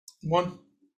One.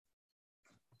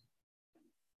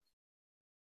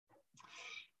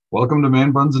 Welcome to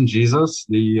Man Buns and Jesus,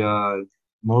 the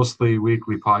mostly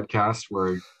weekly podcast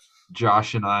where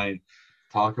Josh and I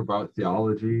talk about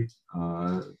theology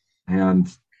and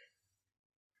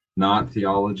not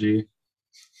theology.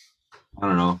 I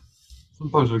don't know.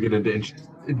 Sometimes we get into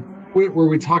where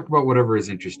we talk about whatever is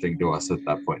interesting to us at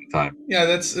that point in time. Yeah,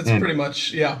 that's And pretty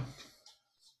much yeah.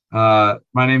 my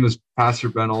name is Pastor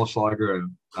Ben Olschlager,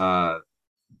 and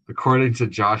according to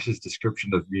Josh's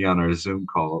description of me on our Zoom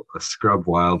call, a Scrub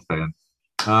Wild fan.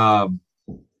 Um,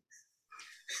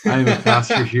 I am a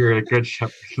pastor here at Good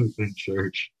Shepherd Lutheran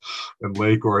Church in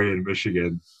Lake Orion,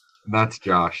 Michigan, and that's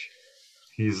Josh.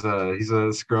 He's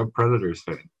a Scrub Predators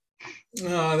fan.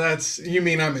 That's you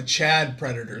mean I'm a Chad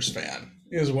Predators fan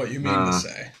is what you mean to Nah,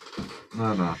 say.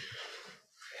 no.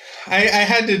 I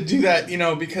had to do that,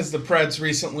 because the Preds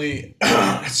recently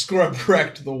scrub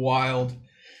wrecked the Wild.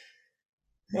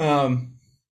 Um,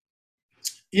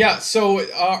 yeah, so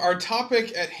our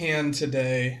topic at hand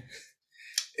today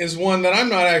is one that I'm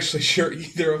not actually sure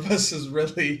either of us is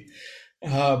really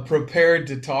prepared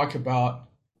to talk about.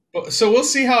 So we'll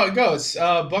see how it goes.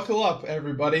 Buckle up,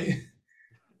 everybody.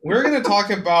 We're going to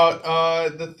talk about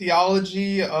the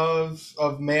theology of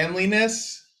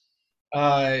manliness.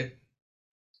 Uh,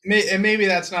 and maybe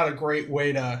that's not a great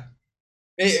way to.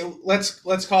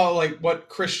 Let's call it like what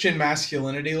Christian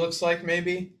masculinity looks like,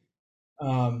 maybe,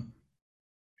 um,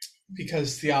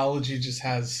 because theology just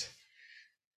has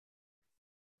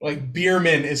like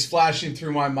Bierman is flashing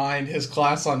through my mind. His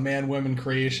class on man, women,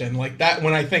 creation, like that.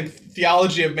 When I think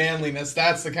theology of manliness,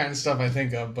 that's the kind of stuff I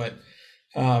think of. But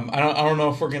I don't know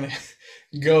if we're gonna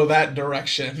go that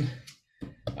direction.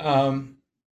 Um,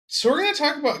 so we're going to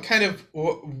talk about kind of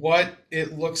what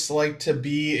it looks like to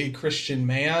be a Christian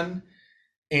man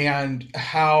and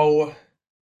how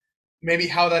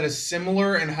that is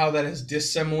similar and how that is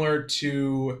dissimilar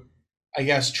to, I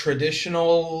guess,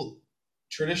 traditional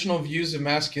views of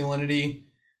masculinity,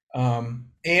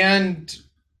 and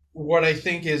what I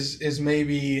think is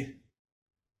maybe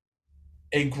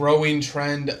a growing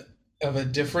trend of a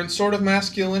different sort of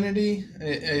masculinity.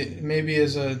 It maybe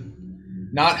is a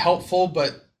not helpful,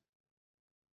 but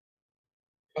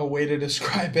a way to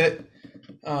describe it.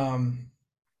 Um,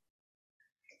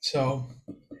 so,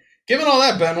 given all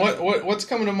that, Ben, what's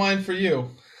coming to mind for you?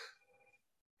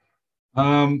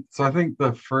 So I think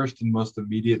the first and most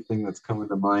immediate thing that's coming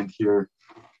to mind here,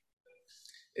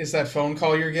 Is that phone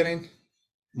call you're getting?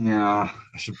 yeah,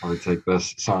 I should probably take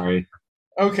this. Sorry.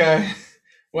 Okay.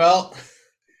 Well,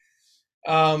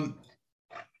 um,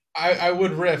 I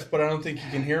would riff, but I don't think you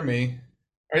can hear me.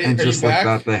 And Are you just like back?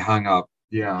 that, they hung up.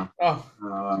 Yeah. Oh,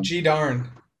 Um, gee darn.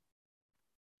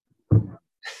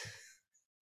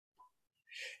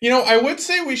 I would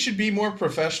say we should be more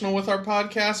professional with our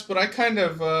podcast, but I kind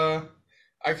of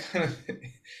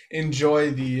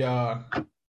enjoy the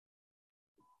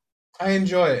I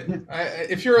enjoy it. yeah,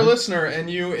 If you're a I, listener and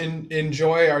you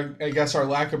enjoy our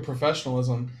lack of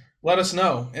professionalism, let us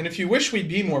know. And if you wish we'd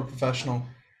be more professional,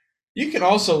 you can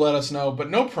also let us know, but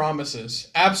no promises.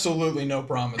 Absolutely no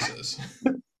promises.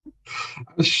 I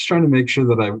was just trying to make sure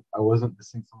that I wasn't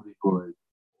missing somebody who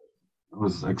I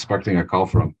was expecting a call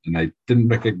from, and I didn't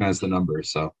recognize the number.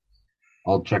 So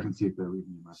I'll check and see if they're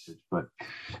leaving a message. But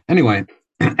anyway,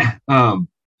 um,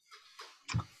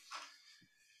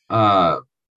 uh,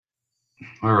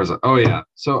 where was it? Oh yeah.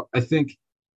 So I think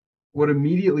what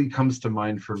immediately comes to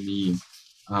mind for me,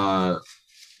 uh,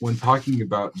 when talking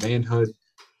about manhood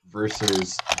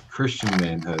versus Christian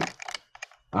manhood,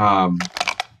 um,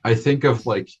 I think of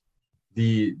like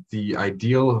the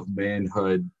ideal of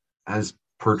manhood as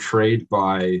portrayed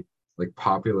by like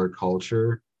popular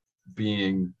culture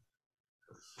being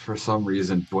for some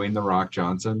reason Dwayne the Rock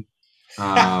Johnson.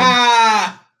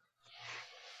 Um,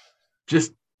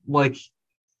 just like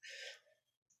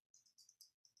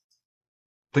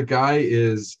the guy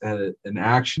is an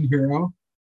action hero,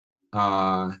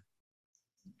 uh,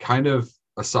 kind of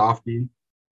a softie,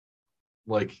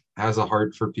 like has a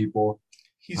heart for people.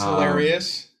 He's Um,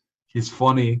 hilarious. he's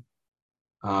funny.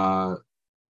 Uh,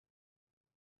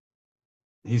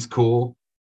 he's cool,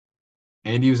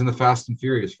 and he was in the Fast and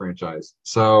Furious franchise.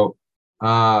 So,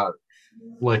 uh,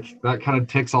 like that kind of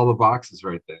ticks all the boxes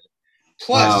right there.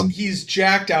 Plus, Um, he's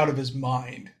jacked out of his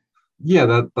mind. yeah,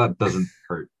 that doesn't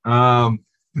hurt.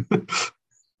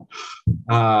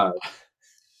 Uh,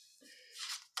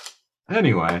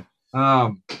 anyway,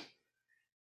 um,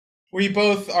 We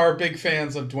both are big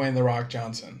fans of Dwayne the Rock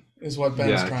Johnson, is what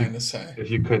Ben's yeah, trying to say. if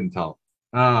you couldn't tell,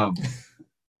 um,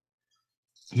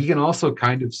 he can also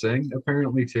kind of sing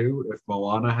apparently too. If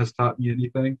Moana has taught me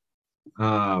anything,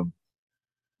 Um,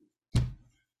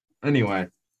 anyway,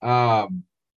 um,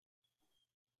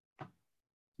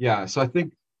 yeah. So I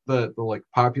think the like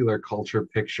popular culture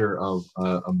picture of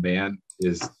a man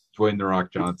is Dwayne the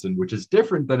Rock Johnson, which is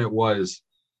different than it was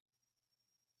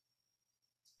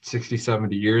 60,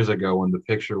 70 years ago when the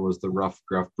picture was the rough,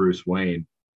 gruff Bruce Wayne.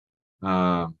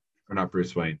 Or not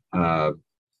Bruce Wayne.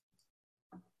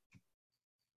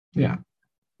 Yeah,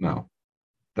 no,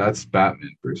 that's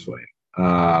Batman, Bruce Wayne.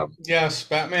 Yes,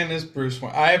 Batman is Bruce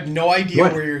Wayne. I have no idea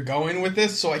What? where you're going with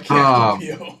this, so I can't help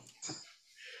you.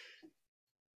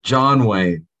 John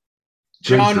Wayne.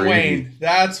 Good John gravy. Wayne,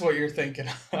 that's what you're thinking.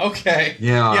 Okay.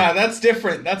 Yeah, Yeah, that's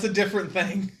different. That's a different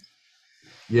thing.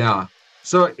 yeah.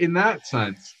 So in that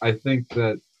sense, I think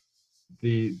that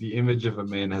the image of a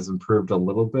man has improved a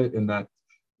little bit in that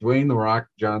Dwayne the Rock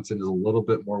Johnson is a little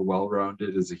bit more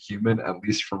well-rounded as a human, at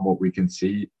least from what we can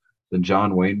see, than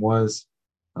John Wayne was.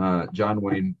 John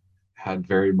Wayne had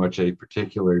very much a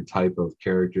particular type of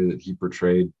character that he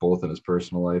portrayed both in his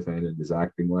personal life and in his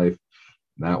acting life.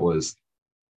 And that was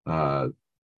uh,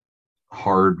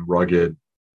 hard, rugged,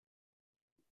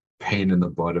 pain in the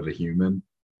butt of a human.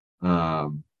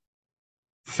 Um,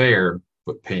 Fair,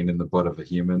 but pain in the butt of a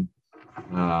human.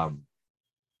 Um,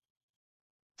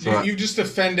 so You just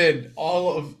offended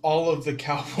all of the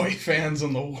cowboy fans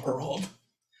in the world.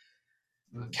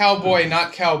 Cowboy,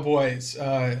 not cowboys.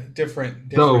 though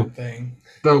Different thing.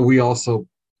 though we also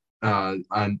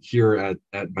on here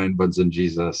at Man Buns and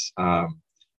Jesus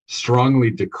strongly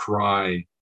decry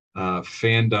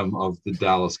fandom of the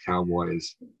Dallas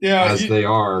Cowboys Yeah, as you they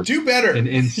are do better. an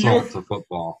insult to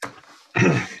football.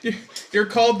 You're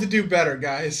called to do better,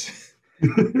 guys.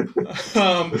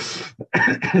 Um,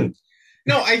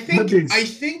 no, that being, I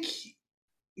think.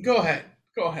 Go ahead.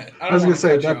 Go ahead. I I don't was going want to to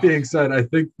say cut you that being off. said, I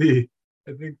think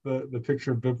the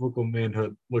picture of biblical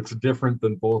manhood looks different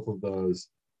than both of those,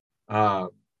 uh,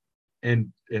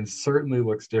 and certainly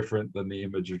looks different than the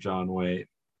image of John Wayne.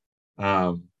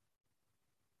 Um,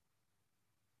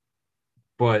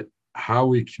 but how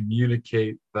we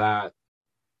communicate that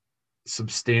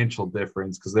substantial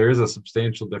difference, because there is a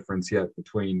substantial difference yet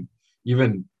between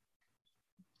even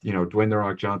Dwayne the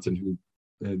Rock Johnson,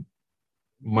 who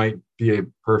might be a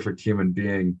perfect human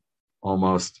being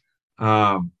almost,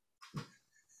 um,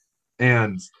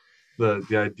 and the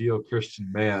ideal Christian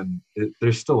man.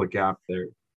 There's still a gap there.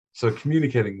 So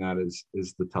communicating that is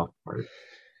the tough part.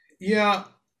 Yeah.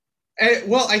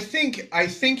 Well, I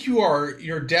think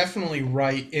you're definitely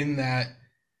right in that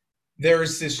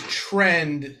there's this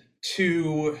trend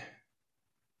to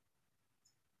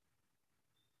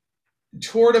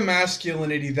toward a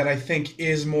masculinity that I think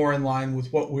is more in line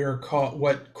with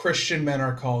what Christian men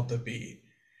are called to be.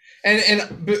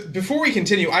 Before we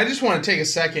continue, I just want to take a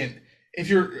second. If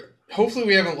you're hopefully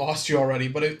we haven't lost you already,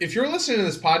 but if you're listening to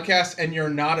this podcast and you're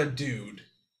not a dude,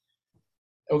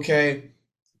 okay,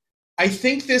 I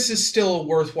think this is still a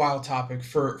worthwhile topic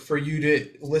for you to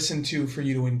listen to, for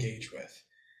you to engage with.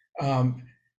 Um,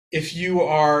 if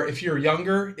you're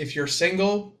younger, if you're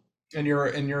single and you're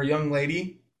a young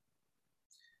lady,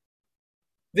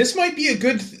 this might be a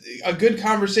good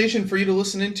conversation for you to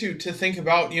listen into, to think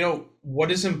about,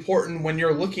 what is important when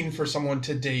you're looking for someone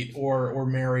to date or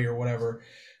marry or whatever.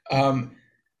 Um,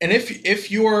 and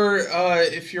if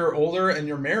you're older and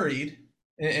you're married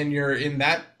and you're in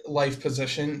that life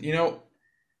position,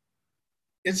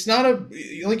 it's not a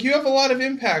like you have a lot of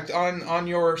impact on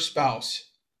your spouse.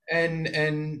 And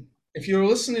if you're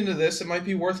listening to this, it might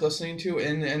be worth listening to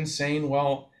and saying,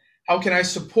 well, how can I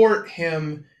support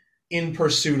him in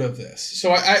pursuit of this?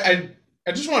 So I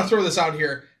just want to throw this out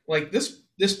here. Like, this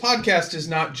podcast is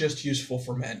not just useful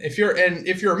for men. If you're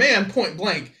a man, point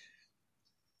blank,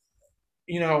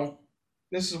 you know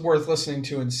this is worth listening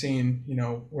to and seeing,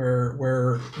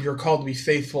 where you're called to be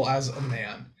faithful as a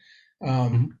man. um,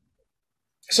 Mhm.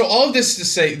 so all of this to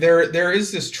say, there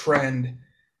is this trend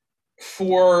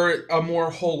for a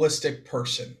more holistic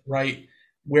person, right?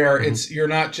 Where Mhm. you're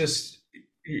not just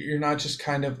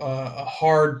kind of a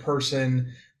hard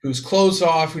person who's closed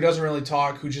off, who doesn't really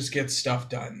talk, who just gets stuff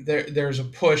done. There's a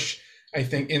push, I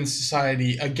think, in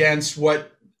society against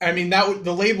what I mean.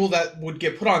 The label that would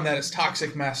get put on that is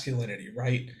toxic masculinity,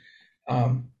 right?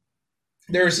 Um,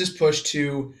 there's this push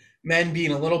to men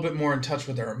being a little bit more in touch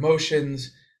with their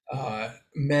emotions,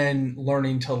 men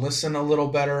learning to listen a little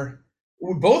better,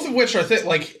 both of which are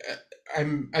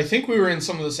I think we were in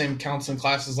some of the same counseling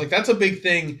classes. Like, that's a big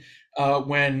thing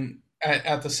when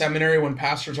at the seminary, when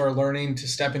pastors are learning to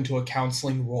step into a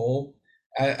counseling role,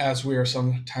 as we are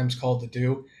sometimes called to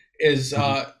do, is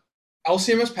Mhm.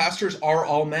 LCMS pastors are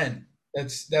all men.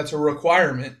 That's a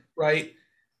requirement, right?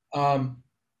 Um,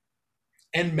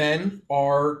 and men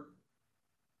are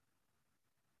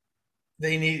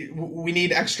we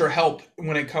need extra help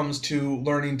when it comes to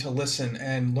learning to listen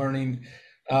and learning.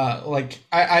 Like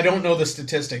I don't know the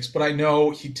statistics, but I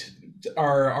know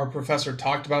our professor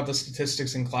talked about the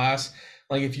statistics in class.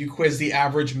 Like if you quiz the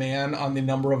average man on the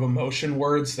number of emotion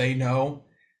words they know,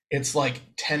 it's like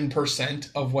 10%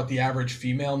 of what the average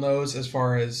female knows as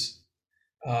far as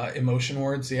emotion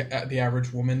words the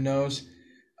average woman knows.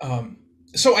 Um,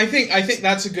 so I think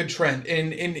that's a good trend,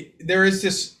 and there is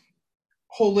this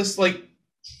whole list like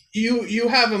you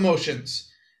have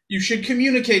emotions. You should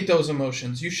communicate those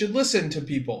emotions. You should listen to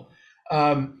people.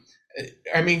 Um,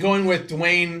 I mean, going with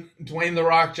Dwayne the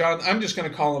Rock John. I'm just going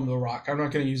to call him the Rock. I'm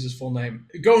not going to use his full name.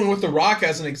 Going with the Rock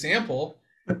as an example,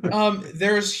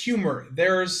 there's humor,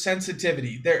 there's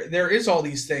sensitivity, there is all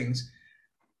these things.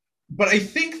 But I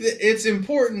think that it's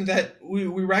important that we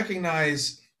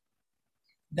recognize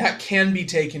that can be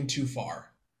taken too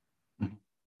far,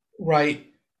 right?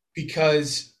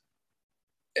 Because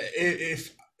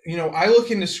if I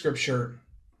look into scripture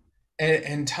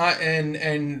and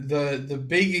the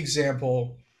big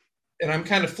example, and I'm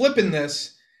kind of flipping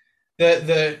this.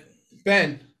 The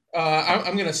Ben,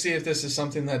 I'm going to see if this is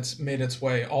something that's made its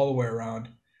way all the way around.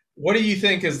 What do you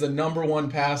think is the number one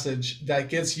passage that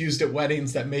gets used at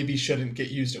weddings that maybe shouldn't get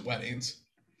used at weddings?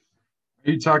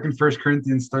 Are you talking First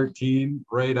Corinthians 13,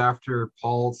 right after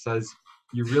Paul says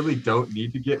you really don't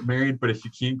need to get married, but if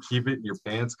you can't keep it in your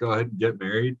pants, go ahead and get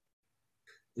married?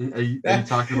 Are you That,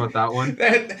 talking about that one?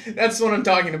 that's what I'm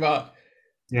talking about.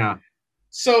 Yeah.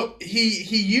 So he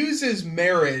uses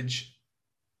marriage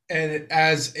and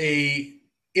as a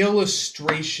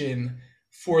illustration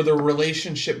for the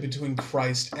relationship between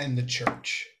Christ and the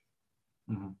church.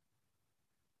 Mhm.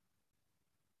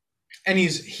 And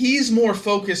he's more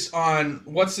focused on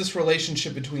what's this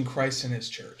relationship between Christ and his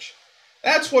church.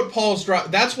 That's what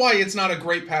that's why it's not a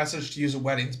great passage to use at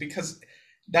weddings, because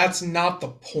that's not the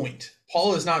point.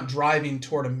 Paul is not driving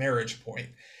toward a marriage point.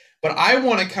 But I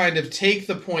want to kind of take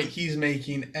the point he's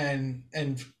making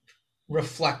and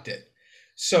reflect it.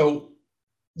 So,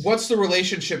 what's the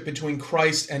relationship between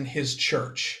Christ and his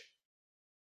church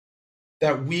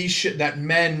that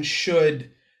men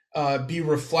should be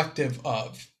reflective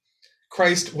of?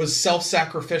 Christ was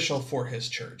self-sacrificial for his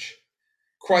church.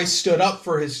 Christ stood up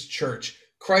for his church.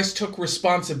 Christ took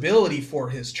responsibility for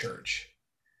his church.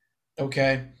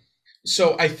 Okay?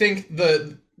 So I think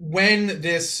when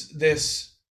this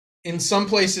in some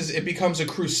places it becomes a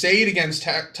crusade against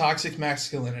toxic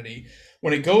masculinity.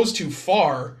 When it goes too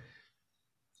far,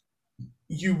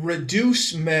 you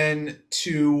reduce men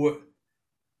to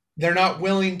they're not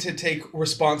willing to take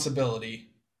responsibility.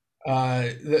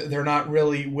 They're not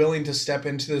really willing to step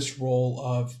into this role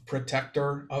of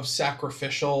protector, of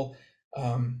sacrificial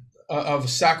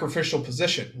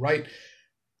position, right?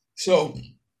 So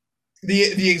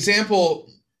the example,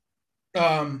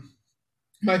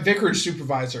 my vicarage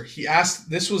supervisor, he asked.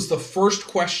 This was the first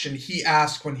question he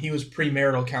asked when he was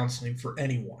premarital counseling for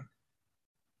anyone.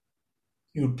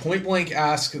 He would point blank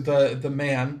ask the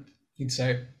man. He'd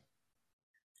say,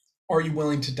 "Are you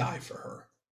willing to die for her?"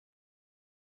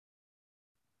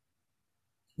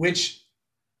 Which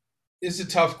is a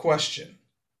tough question.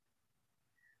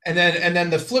 And then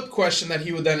the flip question that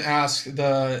he would then ask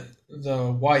the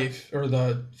wife or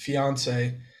the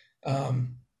fiance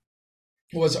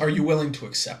was, "Are you willing to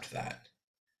accept that?"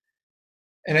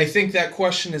 And I think that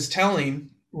question is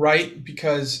telling, right?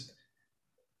 Because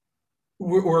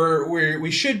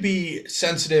we should be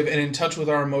sensitive and in touch with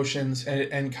our emotions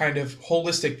and kind of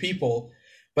holistic people,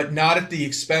 but not at the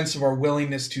expense of our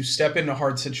willingness to step into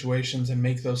hard situations and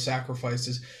make those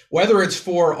sacrifices, whether it's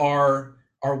for our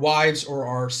wives or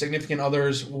our significant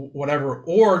others, whatever,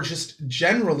 or just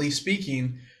generally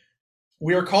speaking,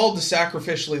 we are called to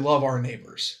sacrificially love our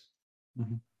neighbors.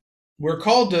 Mm-hmm. We're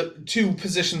called to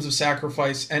positions of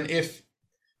sacrifice, and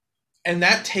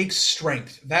that takes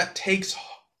strength. That takes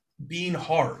being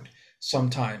hard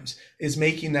sometimes, is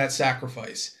making that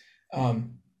sacrifice.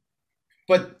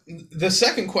 But the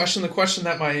second question, the question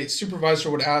that my supervisor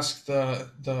would ask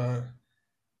the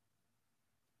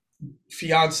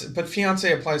fiance, but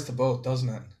fiance applies to both, doesn't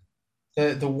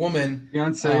it? The woman,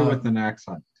 fiance with an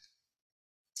accent.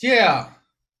 Yeah.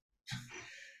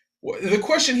 The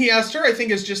question he asked her, I think,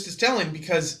 is just as telling,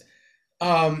 because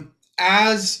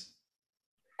as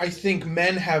I think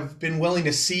men have been willing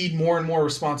to cede more and more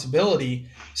responsibility,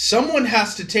 someone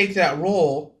has to take that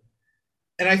role.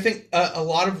 And I think a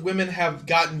lot of women have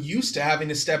gotten used to having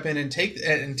to step in and take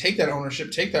that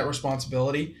ownership, take that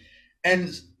responsibility.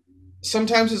 And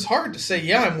sometimes it's hard to say,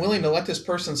 yeah, I'm willing to let this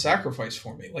person sacrifice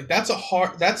for me. Like that's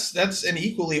an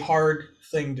equally hard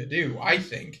thing to do, I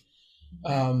think.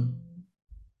 Um,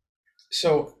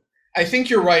 so I think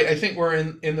you're right. I think we're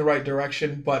in the right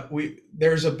direction, but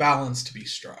there's a balance to be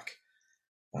struck.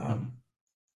 Mhm. Um,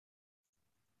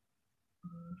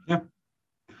 Yeah,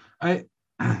 I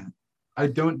I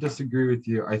don't disagree with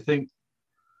you. I think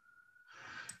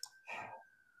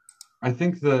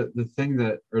the thing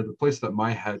that, or the place that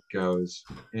my head goes,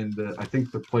 and I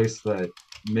think the place that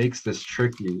makes this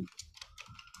tricky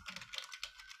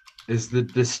is the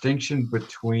distinction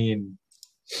between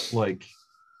like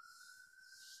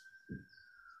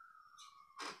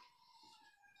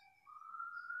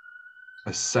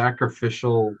a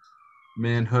sacrificial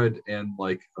manhood and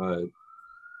like a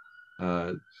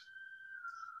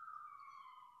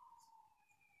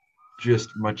just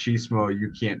machismo,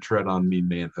 you can't tread on me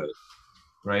manhood,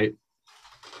 right?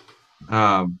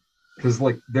 Because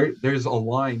like there's a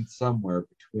line somewhere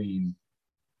between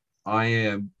I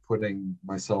am putting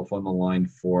myself on the line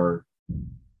for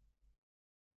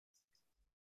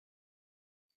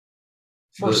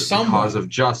for the cause of someone,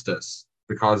 justice,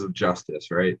 the cause of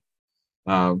justice, right?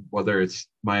 Whether it's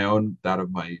my own, that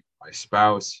of my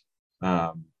spouse,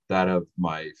 that of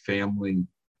my family,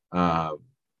 um,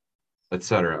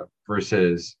 etc.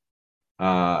 Versus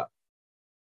uh,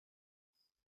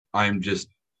 I'm just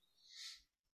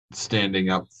standing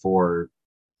up for,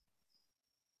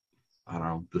 I don't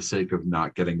know, the sake of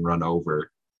not getting run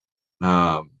over.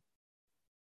 Um,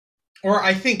 or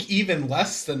I think even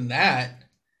less than that,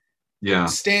 yeah,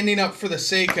 standing up for the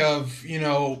sake of,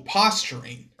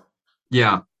 posturing.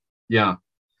 yeah, yeah.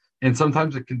 And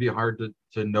sometimes it can be hard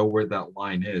to know where that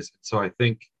line is. So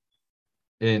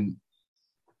in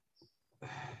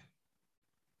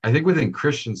I think within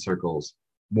Christian circles,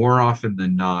 more often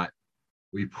than not,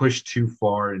 we push too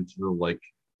far into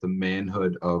the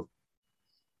manhood of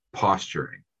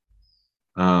posturing.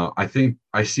 I think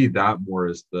I see that more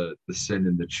as the sin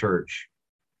in the church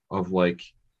of like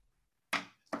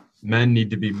men need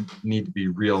to be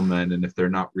real men, and if they're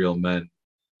not real men,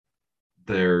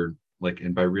 they're like,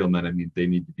 and by real men I mean they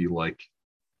need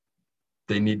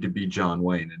to be John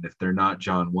Wayne, and if they're not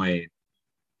John Wayne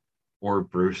or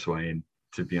Bruce Wayne,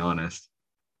 to be honest,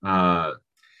 uh,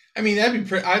 I mean, that'd be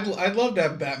pretty. I'd love to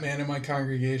have Batman in my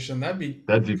congregation. That'd be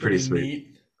that'd be pretty pretty sweet.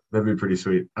 neat. That'd be pretty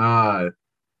sweet.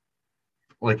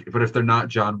 Like, but if they're not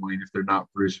John Wayne, if they're not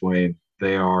Bruce Wayne,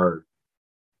 they are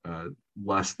uh,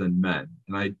 less than men,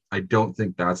 and I don't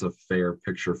think that's a fair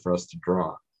picture for us to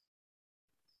draw.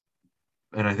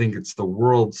 And I think it's the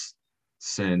world's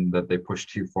sin that they push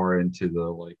too far into the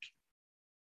like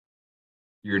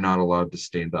you're not allowed to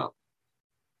stand up,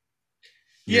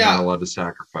 you're not Yeah, allowed to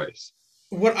sacrifice.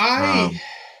 what I Um,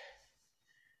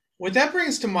 what that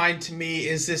brings to mind to me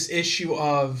is this issue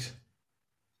of,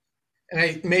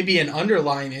 and maybe an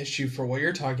underlying issue for what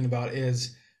you're talking about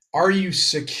is, are you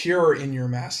secure in your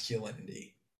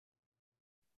masculinity?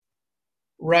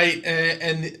 Right,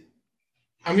 and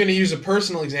I'm going to use a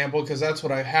personal example because that's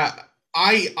what I have.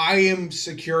 I am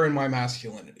secure in my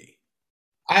masculinity.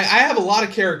 I have a lot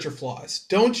of character flaws.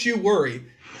 Don't you worry.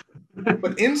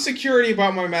 But insecurity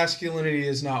about my masculinity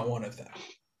is not one of them.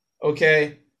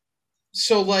 Okay?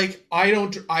 So like I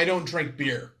don't drink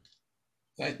beer.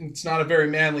 It's not a very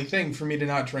manly thing for me to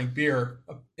not drink beer,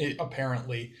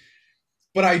 apparently.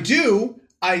 But I do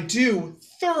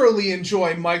thoroughly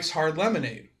enjoy Mike's Hard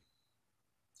Lemonade.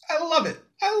 I love it.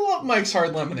 I love Mike's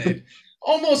Hard Lemonade.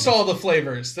 Almost all the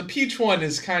flavors. The peach one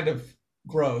is kind of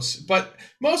gross, but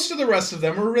most of the rest of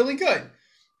them are really good.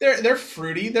 They're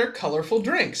fruity, they're colorful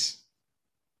drinks.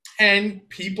 And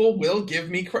people will give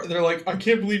me they're like, "I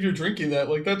can't believe you're drinking that.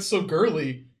 Like that's so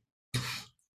girly."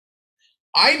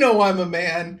 I know I'm a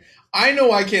man. I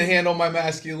know I can handle my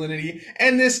masculinity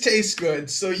and this tastes good,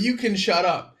 so you can shut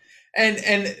up.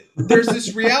 And there's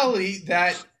this reality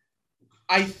that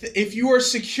if you are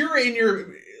secure in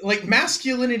your, like,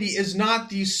 masculinity is not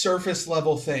these surface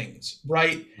level things,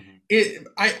 right? It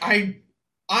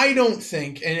I don't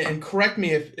think, and correct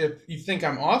me if you think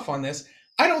I'm off on this,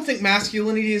 I don't think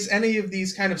masculinity is any of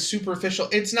these kind of superficial.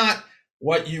 It's not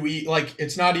what you eat, like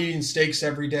it's not eating steaks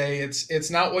every day. It's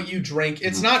not what you drink.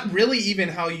 It's not really even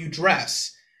how you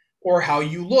dress or how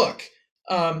you look.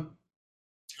 Um,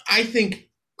 I think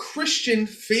Christian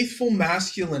faithful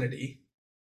masculinity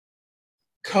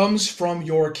comes from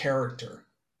your character,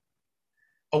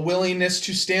 a willingness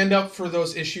to stand up for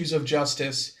those issues of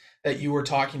justice that you were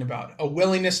talking about, a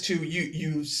willingness to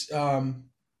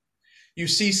you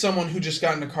see someone who just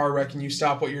got in a car wreck and you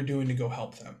stop what you're doing to go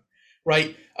help them,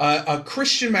 right? A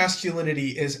Christian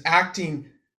masculinity is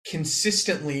acting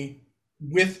consistently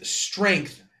with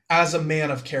strength as a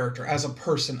man of character, as a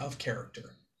person of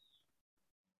character.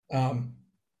 Um,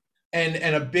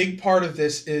 and a big part of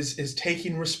this is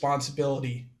taking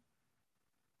responsibility,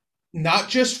 not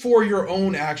just for your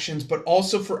own actions, but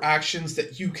also for actions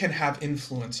that you can have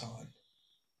influence on.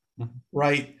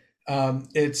 Right?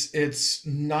 It's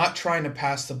not trying to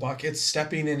pass the buck. It's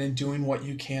stepping in and doing what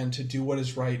you can to do what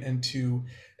is right and to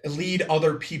lead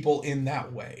other people in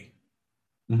that way.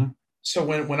 Mhm. So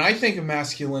when I think of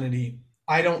masculinity,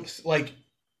 I don't like.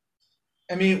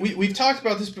 I mean, we've talked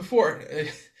about this before.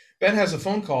 Ben has a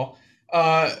phone call.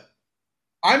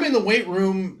 I'm in the weight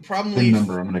room Pin probably.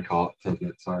 number, I'm going to call it. Take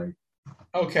it. Sorry.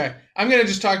 Okay, I'm gonna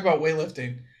just talk about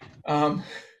weightlifting. Um,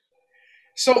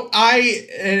 So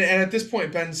and at this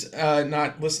point, Ben's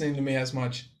not listening to me as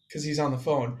much because he's on the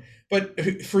phone. But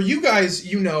for you guys,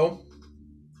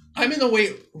 I'm in the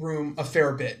weight room a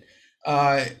fair bit,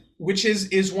 which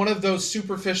is one of those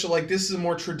superficial. Like, this is a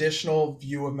more traditional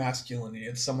view of masculinity.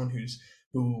 It's someone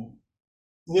who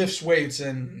lifts weights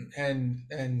and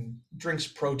drinks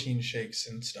protein shakes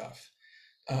and stuff.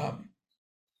 Um,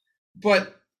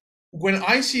 but when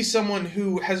I see someone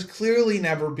who has clearly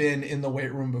never been in the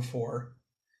weight room before,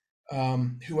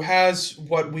 who has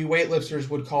what we weightlifters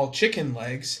would call chicken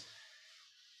legs,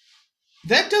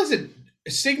 that doesn't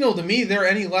signal to me they're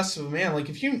any less of a man. Like,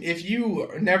 if you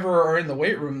never are in the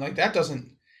weight room, like, that doesn't,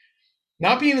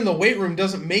 not being in the weight room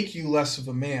doesn't make you less of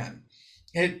a man.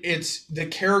 It's the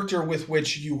character with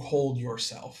which you hold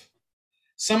yourself.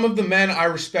 Some of the men I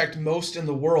respect most in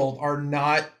the world are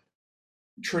not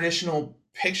traditional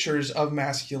pictures of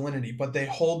masculinity, but they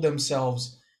hold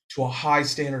themselves to a high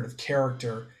standard of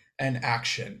character and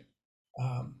action.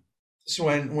 Um, so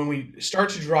when we start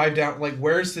to drive down, like,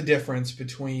 where's the difference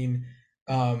between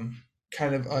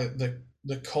kind of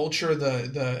the culture,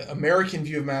 the American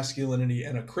view of masculinity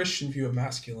and a Christian view of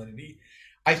masculinity?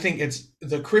 I think it's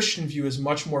the Christian view is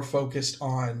much more focused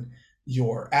on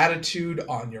your attitude,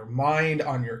 on your mind,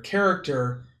 on your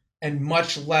character, and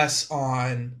much less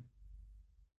on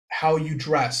how you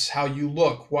dress, how you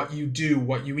look, what you do,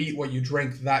 what you eat, what you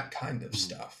drink, that kind of Mhm.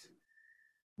 stuff.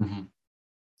 Mhm.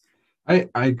 I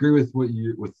agree with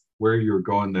with where you were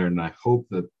going there, and I hope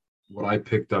that what I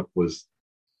picked up was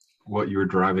what you were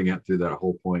driving at through that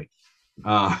whole point.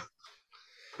 Uh,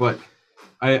 but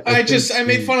I think I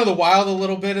made the fun of the wild a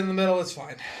little bit in the middle. It's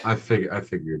fine. I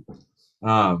figured.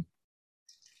 Um,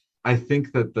 I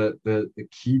think that the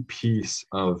key piece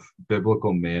of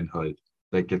biblical manhood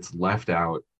that gets left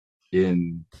out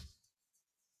in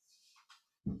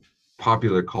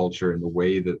popular culture and the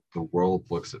way that the world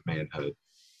looks at manhood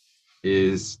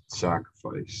is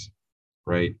sacrifice,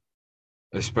 right?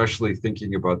 Especially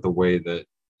thinking about the way that,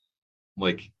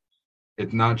 like,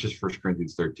 it's not just First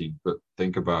Corinthians 13, but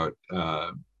think about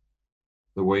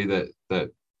the way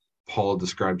that Paul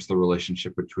describes the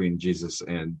relationship between Jesus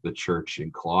and the church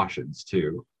in Colossians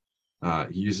too.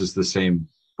 He uses the same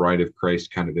bride of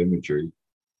Christ kind of imagery.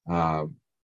 Um,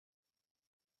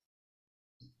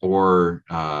 or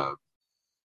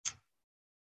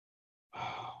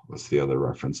what's the other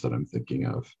reference that I'm thinking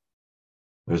of?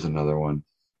 There's another one.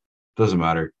 Doesn't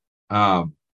matter.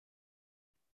 Um,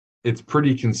 it's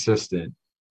pretty consistent.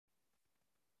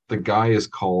 The guy is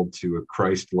called to a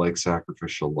Christ-like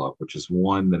sacrificial love, which is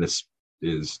one that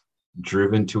is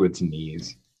driven to its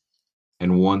knees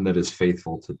and one that is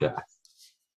faithful to death.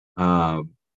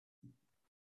 Um,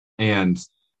 and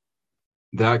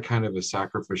that kind of a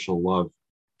sacrificial love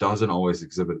doesn't always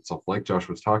exhibit itself, like Josh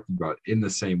was talking about, in the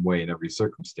same way in every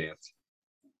circumstance.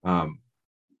 Um,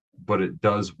 but it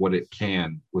does what it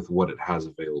can with what it has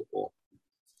available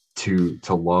to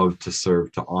love, to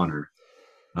serve, to honor.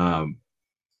 Um,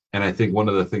 and I think one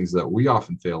of the things that we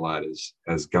often fail at is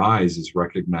as guys is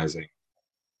recognizing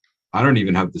I don't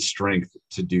even have the strength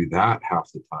to do that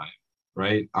half the time,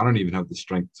 right? I don't even have the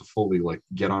strength to fully like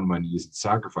get on my knees and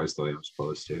sacrifice the way I'm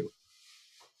supposed to.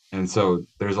 And so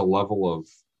there's a level of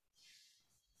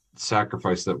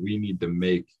sacrifice that we need to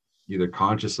make either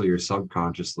consciously or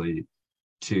subconsciously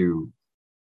to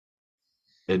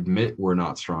admit we're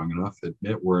not strong enough,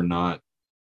 admit we're not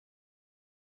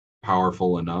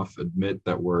powerful enough, admit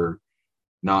that we're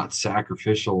not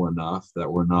sacrificial enough,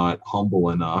 that we're not humble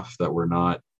enough, that we're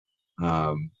not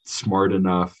smart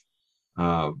enough,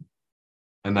 um,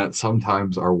 and that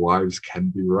sometimes our wives can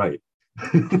be right.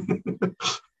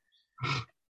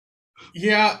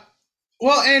 Yeah.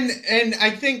 Well, and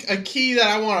I think a key that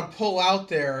I want to pull out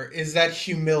there is that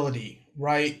humility,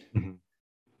 right? Mhm.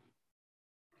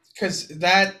 Because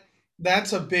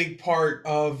that's a big part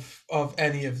of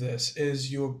any of this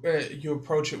is you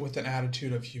approach it with an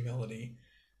attitude of humility.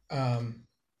 Um,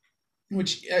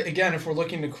 which again, if we're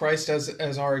looking to Christ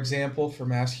as our example for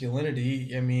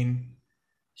masculinity, I mean,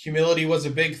 humility was a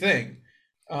big thing.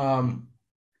 Um,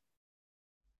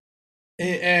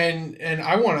 and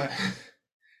I want to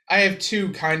I have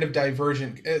two kind of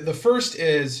divergent. The first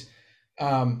is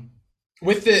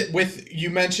with you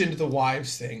mentioned the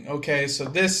wives thing. Okay, so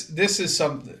this is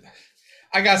something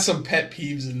I got some pet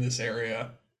peeves in this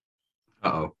area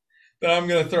Uh-oh. that I'm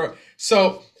gonna throw.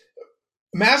 So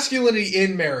masculinity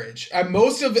in marriage.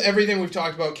 Most of everything we've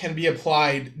talked about can be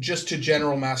applied just to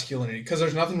general masculinity because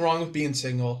there's nothing wrong with being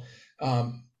single.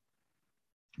 Um,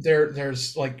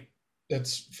 there's like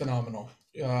that's phenomenal.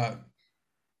 Uh,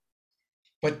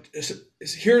 but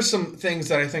here's some things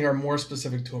that I think are more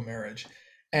specific to a marriage.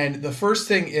 And the first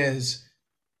thing is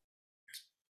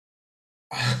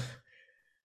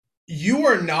you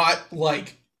are not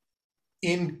like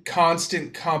in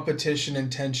constant competition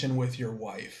and tension with your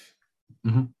wife.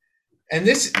 Mm-hmm. And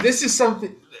this is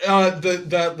something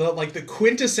the like the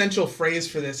quintessential phrase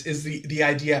for this is the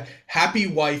idea happy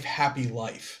wife, happy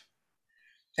life.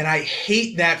 And I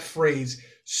hate that phrase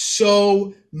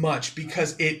so much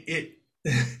because it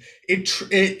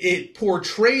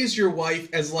portrays your wife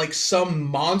as like some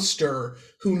monster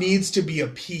who needs to be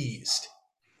appeased.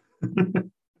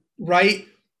 Right?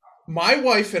 My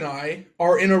wife and I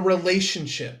are in a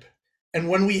relationship. And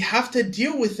when we have to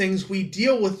deal with things, we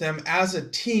deal with them as a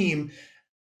team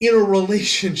in a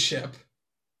relationship.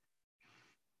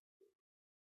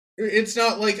 It's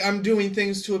not like I'm doing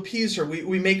things to appease her.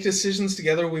 We make decisions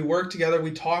together. We work together.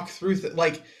 We talk through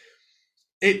like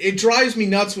it drives me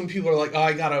nuts when people are like, "Oh,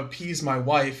 I gotta appease my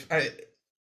wife."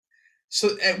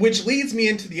 Which leads me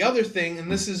into the other thing,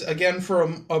 and this is again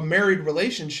for a married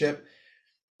relationship.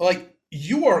 Like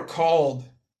you are called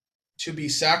to be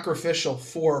sacrificial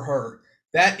for her.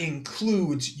 That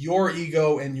includes your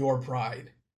ego and your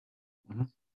pride. Mm-hmm.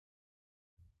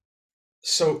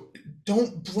 So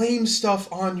don't blame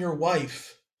stuff on your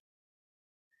wife.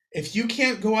 If you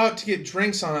can't go out to get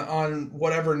drinks on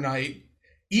whatever night,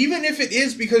 even if it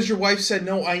is because your wife said,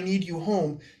 no, I need you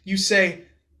home, you say,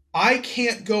 I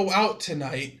can't go out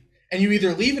tonight. And you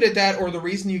either leave it at that or the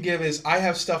reason you give is, I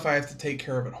have stuff I have to take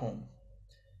care of at home.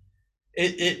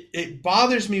 It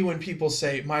bothers me when people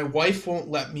say, my wife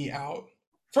won't let me out.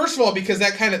 First of all, because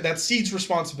that seeds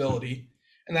responsibility.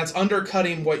 And that's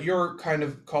undercutting what you're kind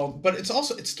of called, but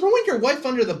it's throwing your wife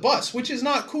under the bus, which is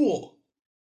not cool.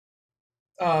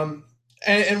 And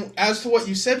as to what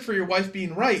you said for your wife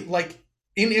being right, like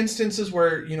in instances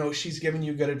where, she's giving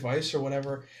you good advice or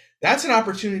whatever, that's an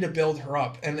opportunity to build her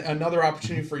up and another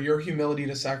opportunity for your humility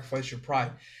to sacrifice your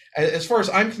pride. As far as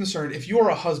I'm concerned, if you are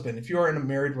a husband, if you are in a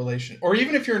married relationship, or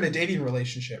even if you're in a dating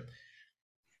relationship,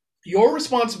 your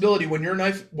responsibility when your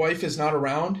wife is not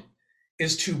around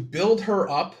is to build her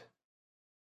up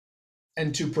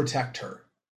and to protect her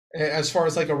as far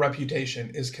as like a reputation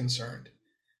is concerned.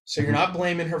 So you're not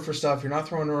blaming her for stuff. You're not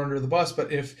throwing her under the bus.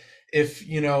 But if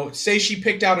say she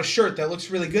picked out a shirt that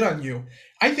looks really good on you,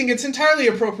 I think it's entirely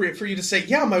appropriate for you to say,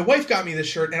 yeah, my wife got me this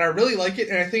shirt and I really like it.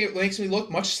 And I think it makes me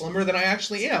look much slimmer than I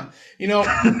actually am.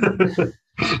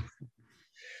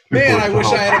 Man, I wish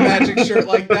I had a magic shirt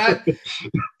like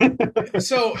that.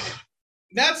 So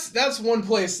that's one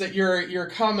place that your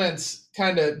comments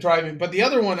kind of drive me. But the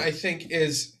other one I think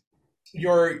is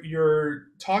your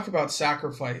talk about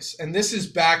sacrifice. And this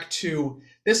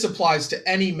applies to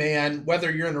any man,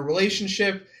 whether you're in a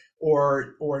relationship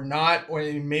or not, or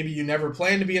maybe you never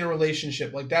plan to be in a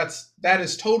relationship. Like that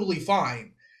is totally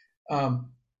fine.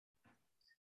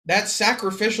 That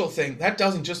sacrificial thing, that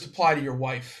doesn't just apply to your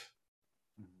wife.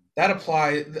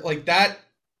 That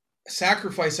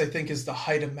sacrifice, I think, is the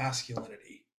height of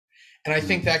masculinity. And I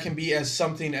think that can be as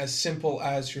something as simple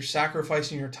as you're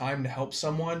sacrificing your time to help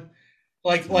someone.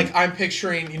 Like I'm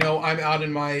picturing, I'm out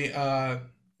in my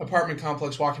apartment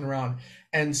complex walking around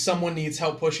and someone needs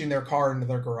help pushing their car into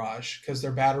their garage because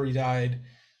their battery died.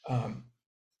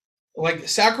 Like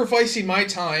sacrificing my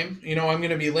time, I'm going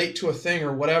to be late to a thing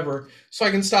or whatever, so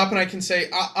I can stop and I can say,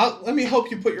 let me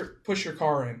help you push your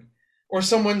car in. Or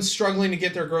someone's struggling to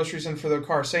get their groceries in for their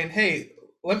car, saying, hey,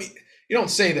 you don't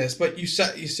say this, but you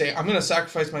say, I'm going to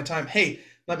sacrifice my time. Hey,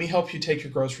 let me help you take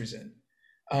your groceries in.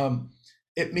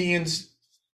 It means,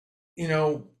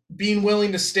 being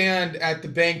willing to stand at the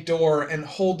bank door and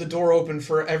hold the door open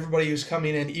for everybody who's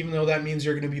coming in, even though that means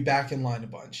you're going to be back in line a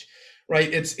bunch, right?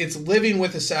 It's living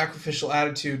with a sacrificial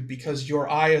attitude because your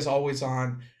eye is always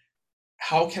on,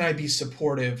 how can I be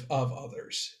supportive of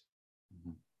others?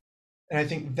 And I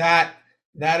think that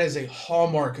is a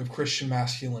hallmark of Christian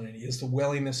masculinity, is the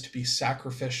willingness to be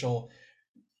sacrificial,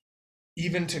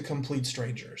 even to complete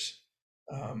strangers.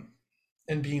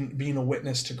 and being a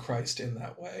witness to Christ in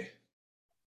that way.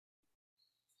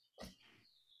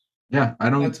 Yeah,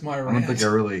 That's my I don't think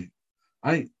rant.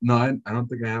 I don't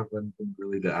think I have anything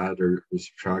really to add or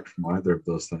subtract from either of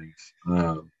those things.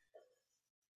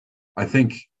 I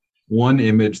think one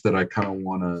image that I kind of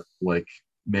want to like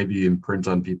maybe imprint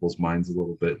on people's minds a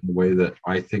little bit in the way that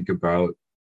I think about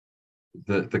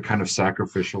the kind of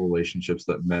sacrificial relationships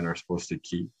that men are supposed to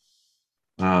keep.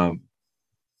 Um,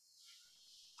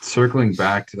 Circling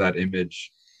back to that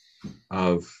image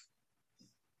of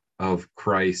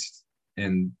Christ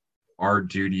and our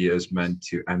duty as men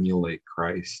to emulate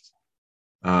Christ.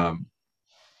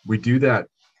 We do that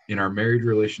in our married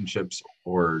relationships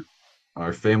or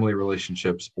our family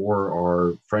relationships or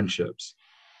our friendships.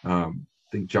 I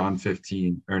think John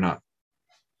 15 or not,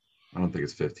 I don't think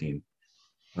it's 15.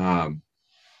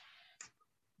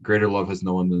 Greater love has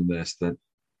no one than this,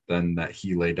 than that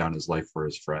he laid down his life for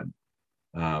his friend.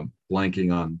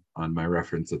 Blanking on my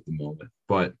reference at the moment,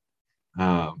 but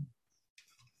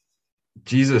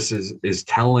Jesus is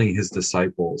telling his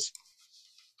disciples,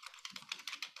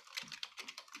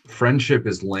 friendship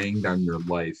is laying down your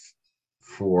life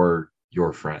for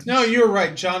your friends. No, you're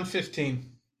right. John 15.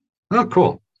 Oh,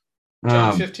 cool.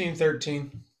 John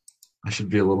 15:13. I should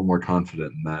be a little more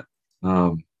confident in that.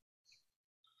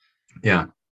 Yeah,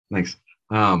 thanks.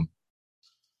 But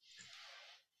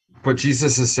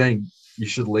Jesus is saying you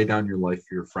should lay down your life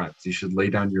for your friends. You should lay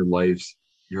down your lives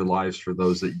for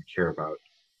those that you care about.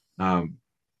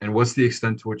 And what's the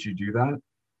extent to which you do that?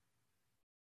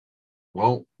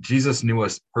 Well, Jesus knew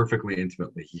us perfectly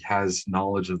intimately. He has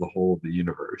knowledge of the whole of the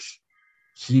universe.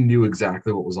 He knew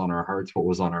exactly what was on our hearts, what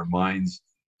was on our minds,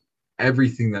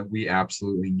 everything that we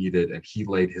absolutely needed, and he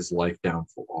laid his life down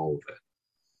for all of it.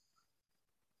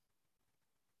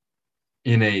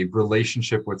 In a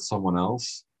relationship with someone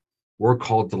else, we're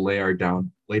called to lay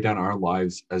down our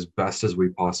lives as best as we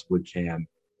possibly can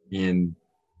in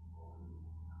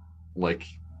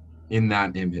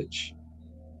that image.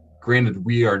 Granted,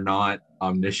 we are not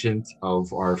omniscient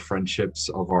of our friendships,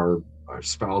 of our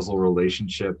spousal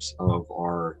relationships, of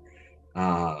our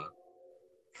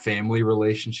family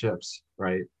relationships,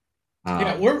 right?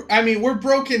 Yeah, we're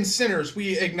broken sinners.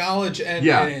 We acknowledge and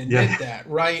admit that,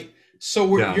 right? So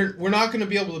we're not going to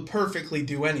be able to perfectly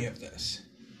do any of this.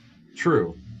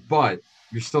 True, but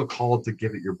you're still called to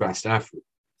give it your best effort.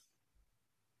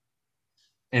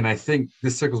 And I think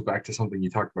this circles back to something you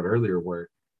talked about earlier, where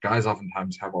guys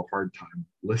oftentimes have a hard time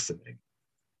listening.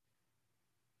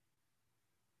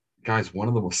 Guys, one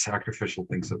of the most sacrificial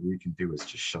things that we can do is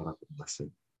just shut up and listen.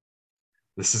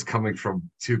 This is coming from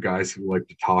two guys who like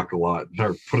to talk a lot and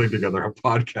are putting together a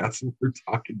podcast and we're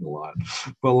talking a lot.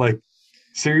 But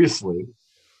seriously,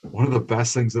 one of the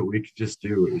best things that we could just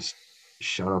do is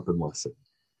shut up and listen.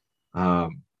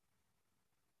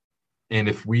 And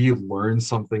if we learn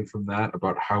something from that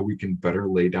about how we can better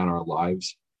lay down our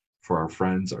lives for our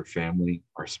friends, our family,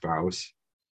 our spouse,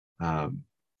 man,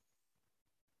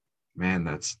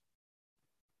 that's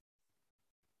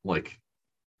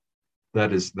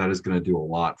that is going to do a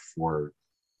lot for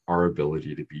our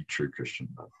ability to be true Christian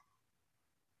men.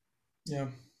 Yeah.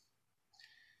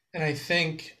 And I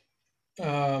think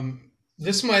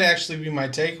this might actually be my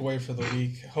takeaway for the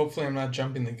week. Hopefully I'm not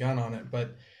jumping the gun on it,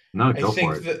 but I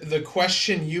think the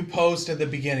question you posed at the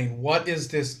beginning, what is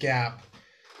this gap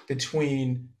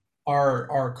between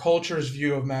our culture's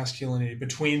view of masculinity,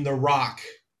 between The Rock,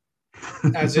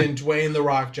 as in Dwayne The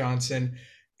Rock Johnson,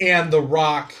 and The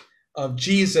Rock of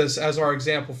Jesus as our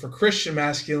example for Christian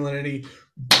masculinity?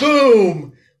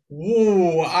 Boom!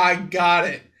 Woo! I got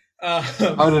it.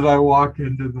 How did I walk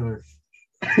into this?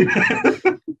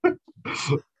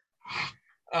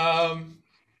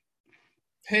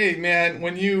 Hey man,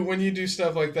 when you do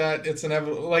stuff like that, it's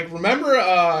inevitable.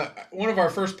 Remember one of our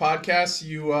first podcasts,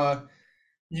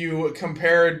 you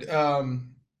compared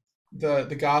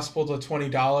the gospel to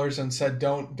 $20 and said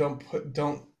don't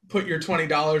put your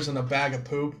 $20 in a bag of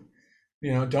poop.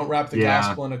 Don't wrap the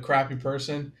gospel in a crappy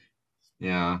person.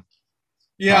 Yeah.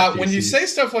 Yeah, when you say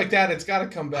stuff like that, it's got to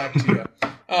come back to you.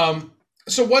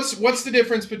 So what's the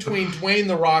difference between Dwayne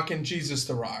The Rock and Jesus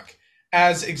The Rock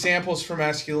as examples for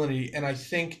masculinity? And I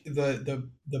think the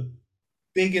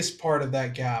biggest part of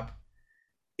that gap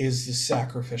is the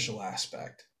sacrificial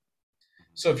aspect.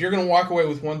 So if you're going to walk away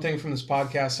with one thing from this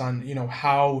podcast on,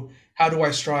 how do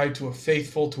I strive to a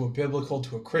faithful, to a biblical,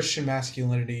 to a Christian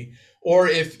masculinity, or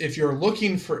if you're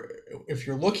looking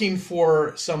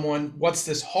for someone, what's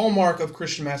this hallmark of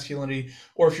Christian masculinity,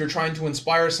 or if you're trying to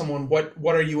inspire someone,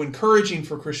 what are you encouraging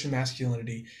for Christian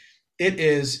masculinity? It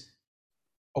is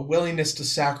a willingness to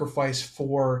sacrifice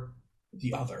for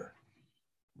the other.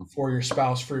 for your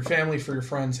spouse, for your family, for your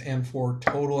friends, and for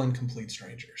total and complete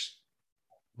strangers.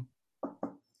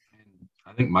 And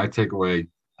I think my takeaway,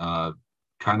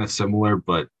 kind of similar,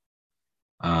 but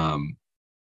um,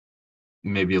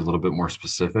 maybe a little bit more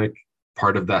specific.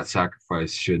 Part of that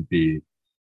sacrifice should be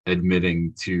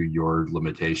admitting to your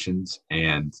limitations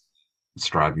and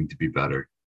striving to be better.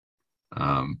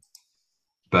 Um,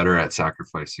 Better at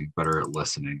sacrificing, better at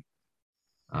listening,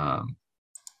 um,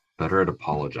 better at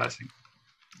apologizing.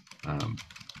 Um,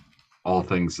 all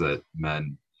things that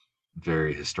men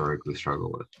very historically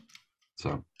struggle with.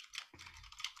 So,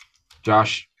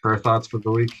 Josh, prayer thoughts for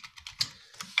the week?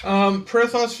 Prayer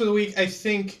thoughts for the week. I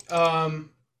think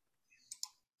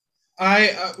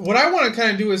I what I want to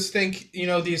kind of do is think,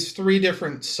 these three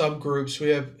different subgroups. We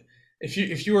have,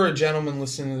 if you were a gentleman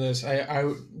listening to this,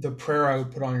 the prayer I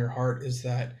would put on your heart is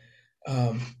that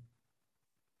um,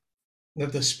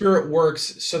 that the Spirit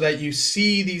works so that you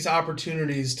see these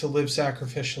opportunities to live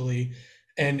sacrificially,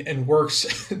 and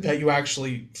works that you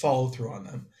actually follow through on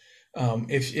them.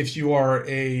 If you are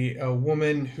a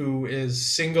woman who is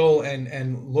single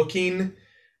and looking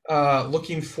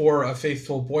for a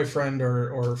faithful boyfriend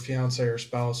or fiance or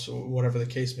spouse, or whatever the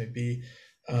case may be,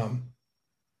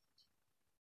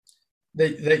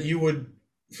 that you would,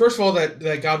 first of all,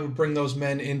 that God would bring those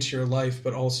men into your life,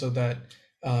 but also that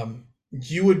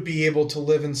you would be able to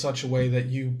live in such a way that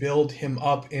you build him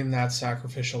up in that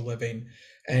sacrificial living,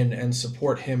 and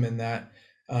support him in that.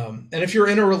 And if you're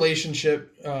in a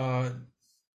relationship, or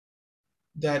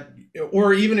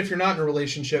even if you're not in a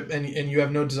relationship and you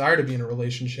have no desire to be in a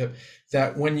relationship,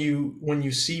 that when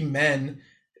you see men,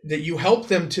 that you help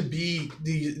them to be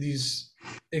these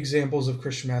examples of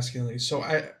Christian masculinity. So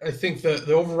I think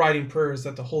the overriding prayer is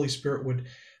that the Holy Spirit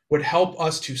would help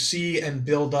us to see and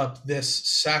build up this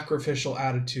sacrificial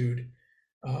attitude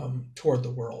toward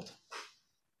the world.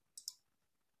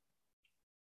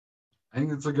 I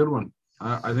think it's a good one.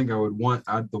 I think I would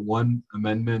add the one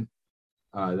amendment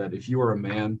that if you are a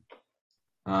man,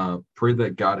 pray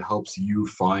that God helps you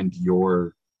find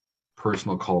your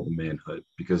personal call to manhood,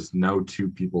 because no two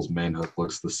people's manhood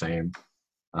looks the same.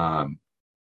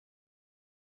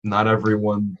 Not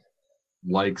everyone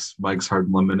likes Mike's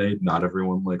Hard Lemonade. Not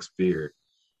everyone likes beer.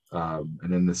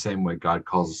 And in the same way, God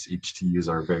calls us each to use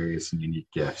our various and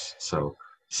unique gifts. So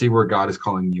see where God is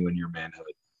calling you in your manhood.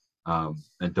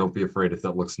 And don't be afraid if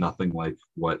that looks nothing like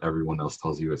what everyone else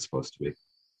tells you it's supposed to be.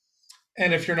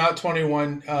 And if you're not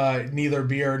 21, neither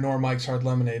beer nor Mike's Hard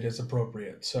Lemonade is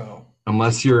appropriate. So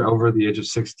unless you're over the age of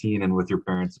 16 and with your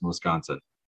parents in Wisconsin.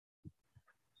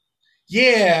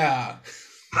 Yeah.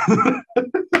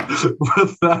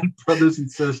 With that, brothers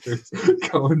and sisters,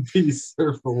 go in peace,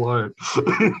 serve the Lord.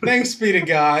 Thanks be to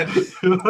God.